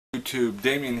YouTube?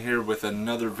 Damien here with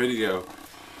another video.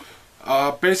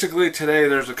 Basically today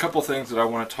there's a couple things that I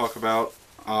want to talk about.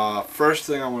 First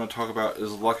thing I want to talk about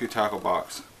is Lucky Tackle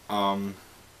Box.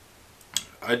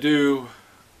 I do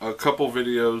a couple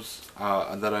videos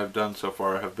that I've done so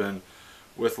far have been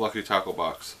with Lucky Tackle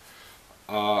Box.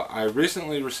 I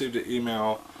recently received an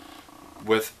email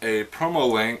with a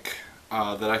promo link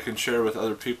that I can share with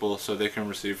other people so they can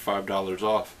receive $5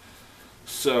 off.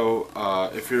 So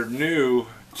if you're new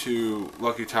to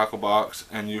Lucky Tackle Box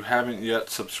and you haven't yet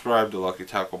subscribed to Lucky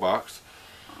Tackle Box,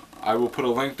 I will put a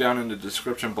link down in the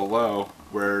description below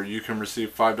where you can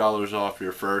receive $5 off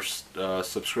your first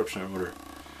subscription order.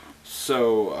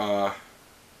 So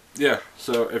yeah,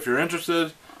 so if you're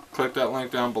interested, click that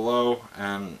link down below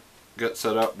and get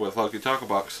set up with Lucky Tackle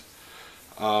Box.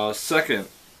 Second,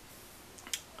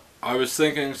 I was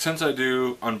thinking, since I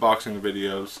do unboxing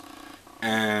videos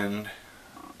and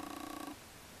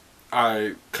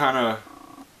I kind of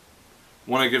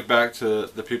want to give back to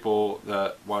the people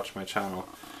that watch my channel,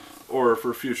 or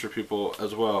for future people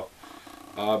as well.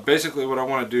 Basically what I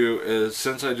want to do is,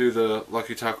 since I do the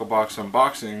Lucky Tackle Box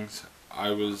unboxings,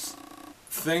 I was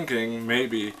thinking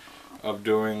maybe of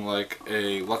doing like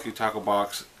a Lucky Tackle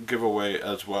Box giveaway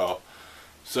as well.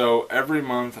 So every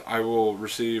month I will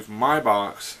receive my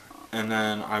box, and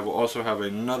then I will also have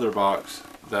another box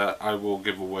that I will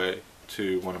give away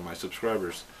to one of my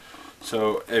subscribers.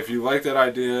 So if you like that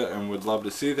idea and would love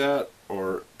to see that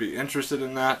or be interested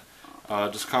in that,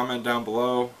 just comment down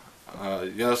below,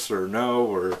 yes or no,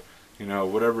 or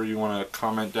whatever you want to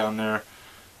comment down there,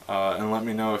 and let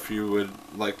me know if you would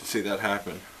like to see that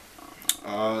happen.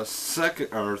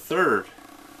 Third,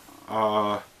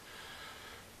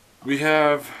 we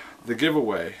have the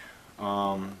giveaway.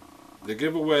 The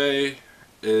giveaway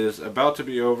is about to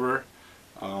be over.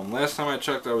 Last time I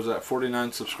checked, I was at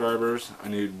 49 subscribers. I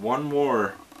need one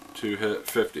more to hit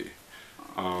 50.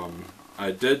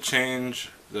 I did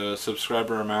change the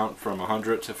subscriber amount from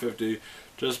 100 to 50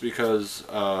 just because,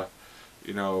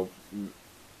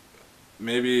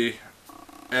 maybe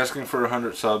asking for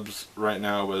 100 subs right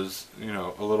now was,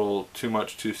 a little too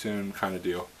much too soon kind of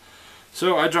deal.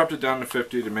 So I dropped it down to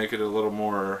 50 to make it a little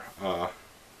more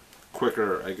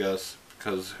quicker, I guess,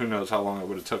 because who knows how long it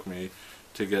would have took me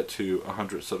to get to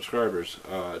 100 subscribers.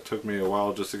 It took me a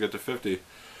while just to get to 50.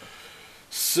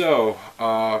 So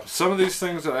some of these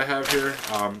things that I have here,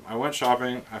 I went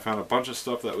shopping. I found a bunch of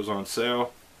stuff that was on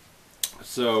sale.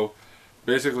 So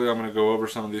basically I'm going to go over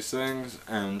some of these things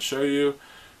and show you,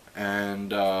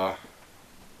 and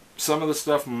some of the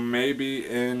stuff may be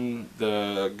in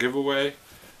the giveaway,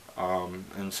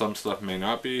 and some stuff may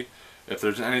not be. If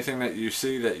there's anything that you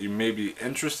see that you may be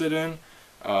interested in,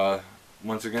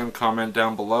 once again, comment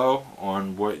down below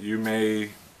on what you may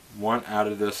want out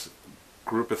of this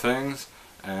group of things,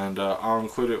 and I'll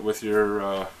include it with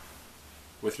your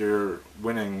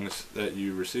winnings that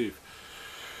you receive.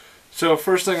 So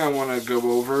first thing I want to go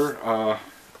over,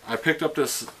 I picked up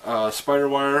this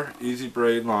Spiderwire Easy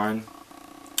Braid line.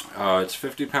 It's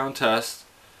 50-pound test,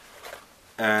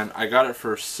 and I got it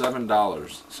for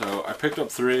 $7. So I picked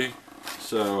up 3.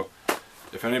 So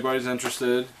if anybody's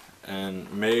interested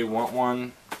and may want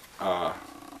one,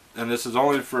 and this is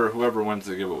only for whoever wins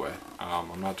the giveaway.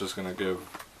 I'm not just going to give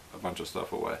a bunch of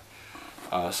stuff away.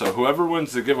 So whoever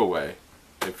wins the giveaway,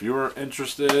 if you're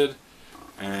interested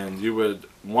and you would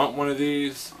want one of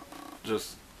these,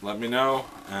 just let me know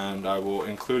and I will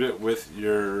include it with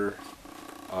your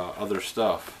other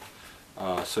stuff.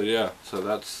 So yeah, so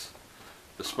that's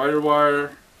the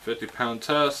Spiderwire 50-pound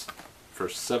test for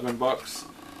 $7.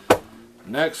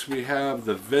 Next we have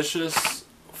the Vicious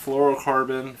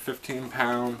Fluorocarbon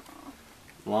 15-pound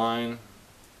line.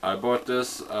 I bought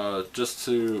this just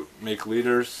to make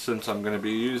leaders, since I'm going to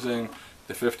be using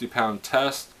the 50-pound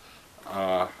test.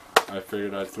 I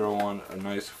figured I'd throw on a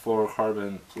nice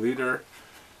fluorocarbon leader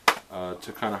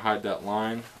to kind of hide that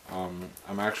line.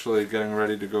 I'm actually getting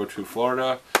ready to go to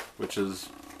Florida, which is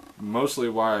mostly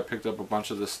why I picked up a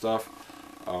bunch of this stuff.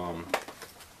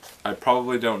 I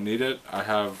probably don't need it. I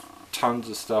have tons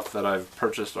of stuff that I've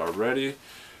purchased already,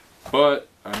 but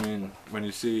I mean, when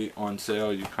you see on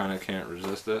sale, you kind of can't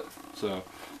resist it. So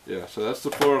yeah, so that's the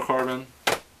fluorocarbon.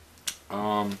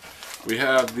 We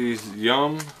have these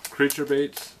Yum creature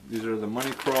baits. These are the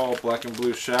Money Crawl Black and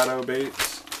Blue Shadow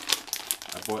baits.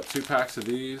 I bought 2 packs of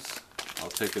these. I'll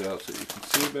take it out so you can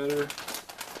see better.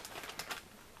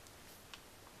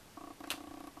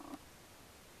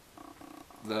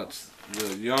 That's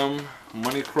the Yum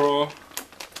Money Crawl.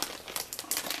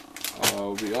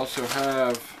 We also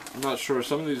have, I'm not sure,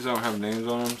 some of these don't have names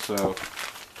on them, so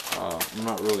I'm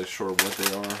not really sure what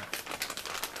they are.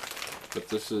 but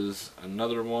this is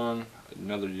another one,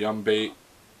 another yum bait.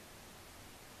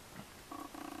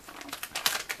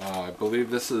 I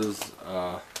believe this is,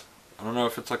 I don't know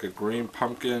if it's like a green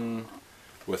pumpkin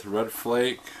with red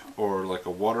flake or like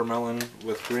a watermelon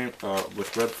with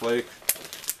with red flake,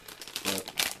 but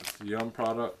it's the Yum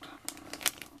product.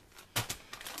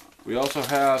 We also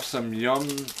have some Yum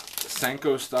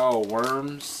Senko style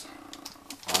worms.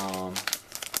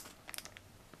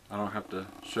 I don't have to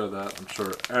show that. I'm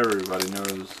sure everybody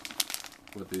knows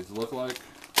what these look like.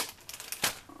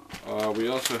 We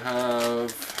also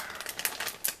have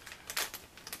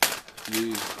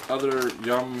these other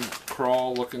Yum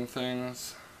crawl looking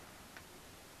things.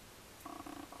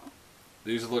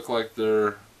 These look like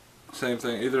they're same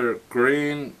thing, either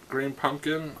green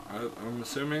pumpkin, I'm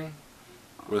assuming,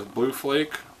 with blue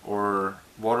flake, or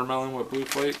watermelon with blue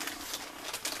flake.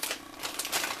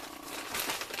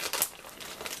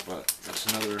 But that's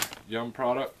another Yum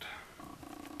product.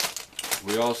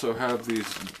 We also have these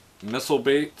missile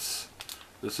baits.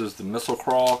 This is the Missile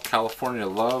Crawl California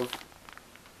Love.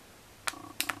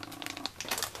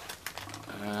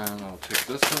 And I'll take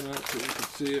this one out so you can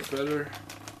see it better.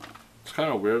 It's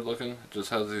kind of weird looking. It just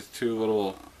has these two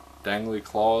little dangly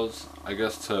claws, I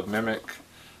guess to mimic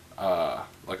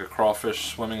like a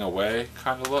crawfish swimming away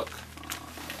kind of look.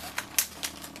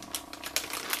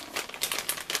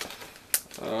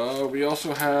 We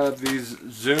also have these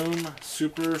Zoom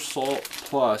Super Salt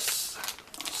Plus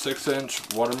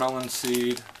 6-inch watermelon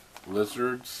seed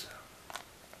lizards.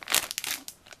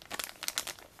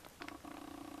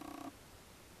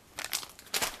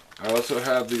 I also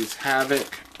have these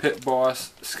Havoc Pit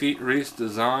Boss Skeet Reese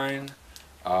design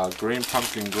green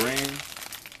pumpkin green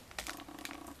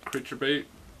creature bait.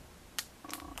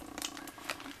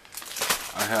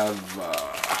 I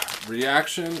have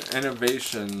Reaction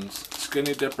Innovations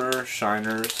Skinny Dipper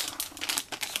Shiners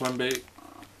swim bait.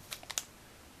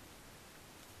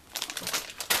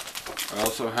 I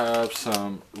also have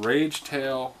some Rage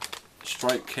Tail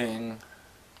Strike King,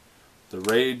 the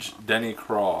Rage Denny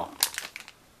Craw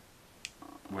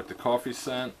with the coffee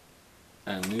scent,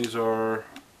 and these are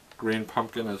green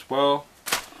pumpkin as well.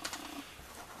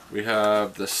 We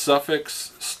have the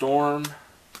Suffix Storm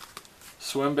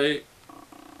swim bait.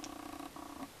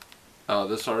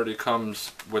 This already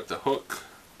comes with the hook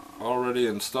already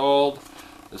installed.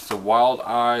 It's the Wild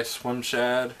Eye Swim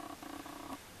Shad.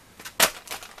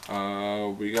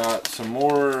 We got some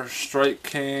more Strike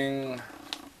King.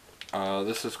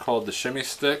 This is called the Shimmy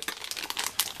Stick,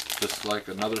 just like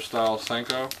another style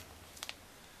Senko.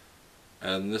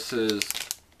 And this is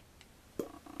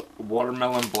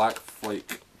Watermelon Black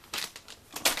Flake.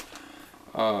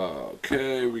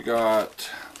 Okay, we got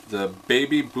the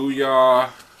Baby Booyah,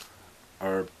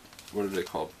 or what are they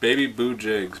called? Baby Boo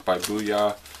Jigs by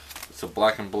Booyah. It's a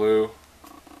black and blue.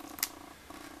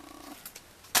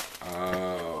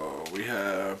 We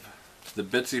have the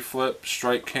Bitsy Flip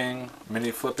Strike King mini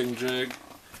flipping jig.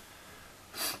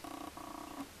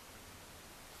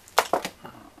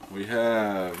 We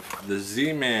have the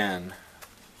Z-Man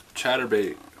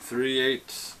Chatterbait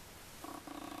 3/8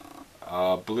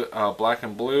 black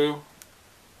and blue.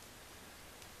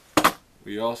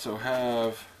 We also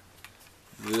have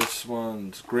this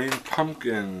one's Green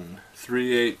Pumpkin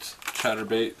 3/8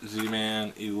 Chatterbait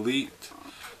Z-Man Elite.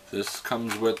 This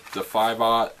comes with the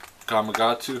 5/0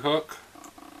 Gamakatsu hook.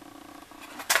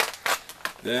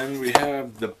 Then we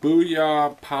have the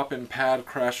Booyah Poppin' Pad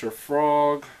Crasher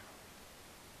Frog.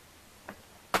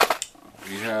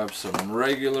 We have some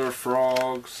regular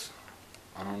frogs.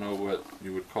 I don't know what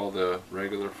you would call the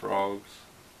regular frogs.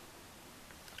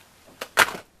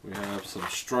 We have some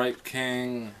Strike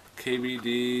King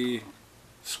KBD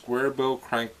Square Bill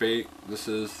Crankbait. This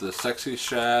is the Sexy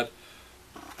Shad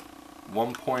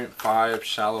 1.5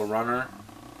 Shallow Runner.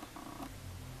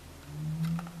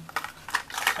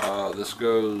 This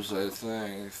goes, I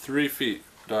think, 3 feet,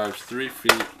 dives 3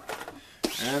 feet.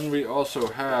 And we also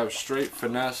have Straight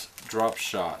Finesse Drop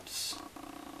Shots,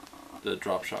 the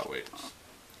drop shot weights.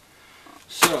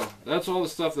 So that's all the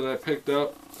stuff that I picked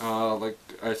up. Like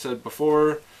I said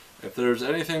before, if there's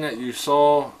anything that you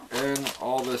saw in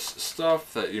all this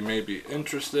stuff that you may be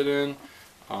interested in,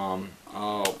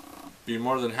 I'll be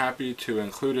more than happy to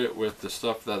include it with the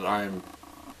stuff that I'm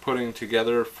putting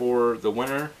together for the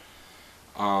winter.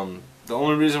 The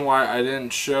only reason why I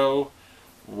didn't show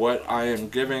what I am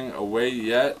giving away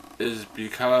yet is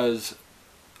because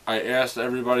I asked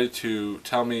everybody to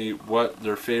tell me what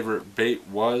their favorite bait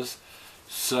was.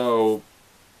 So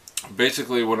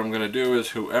basically what I'm going to do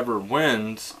is whoever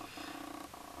wins,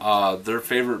 their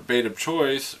favorite bait of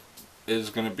choice is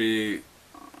going to be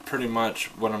pretty much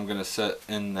what I'm gonna set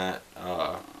in that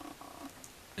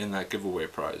giveaway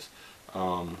prize.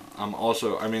 I'm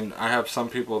also, I mean, I have some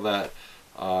people that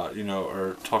you know,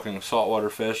 are talking saltwater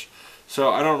fish, so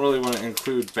I don't really want to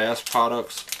include bass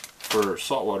products for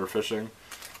saltwater fishing.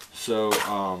 So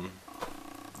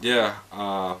yeah,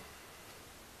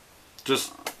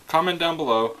 just comment down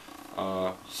below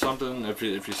something if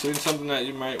you've seen something that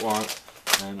you might want,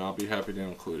 and I'll be happy to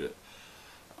include it.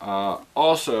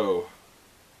 Also,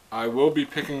 I will be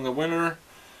picking the winner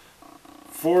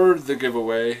for the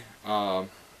giveaway.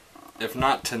 If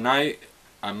not tonight,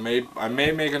 I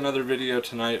may make another video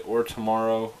tonight or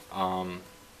tomorrow.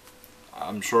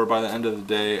 I'm sure by the end of the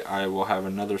day I will have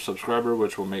another subscriber,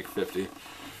 which will make 50.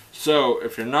 So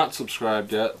if you're not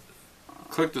subscribed yet,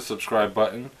 click the subscribe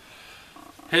button.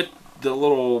 Hit the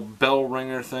little bell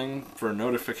ringer thing for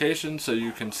notifications so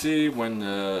you can see when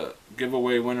the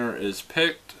giveaway winner is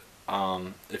picked.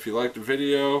 If you liked the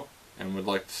video and would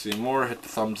like to see more, hit the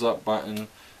thumbs up button.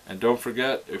 And don't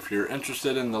forget, if you're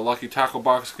interested in the Lucky Tackle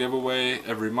Box giveaway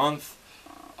every month,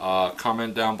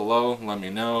 comment down below, let me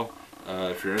know.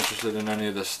 If you're interested in any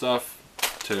of this stuff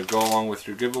to go along with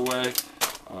your giveaway,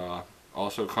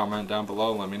 also comment down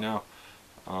below, let me know.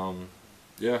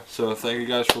 Yeah, so thank you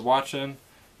guys for watching,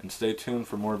 and stay tuned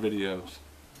for more videos.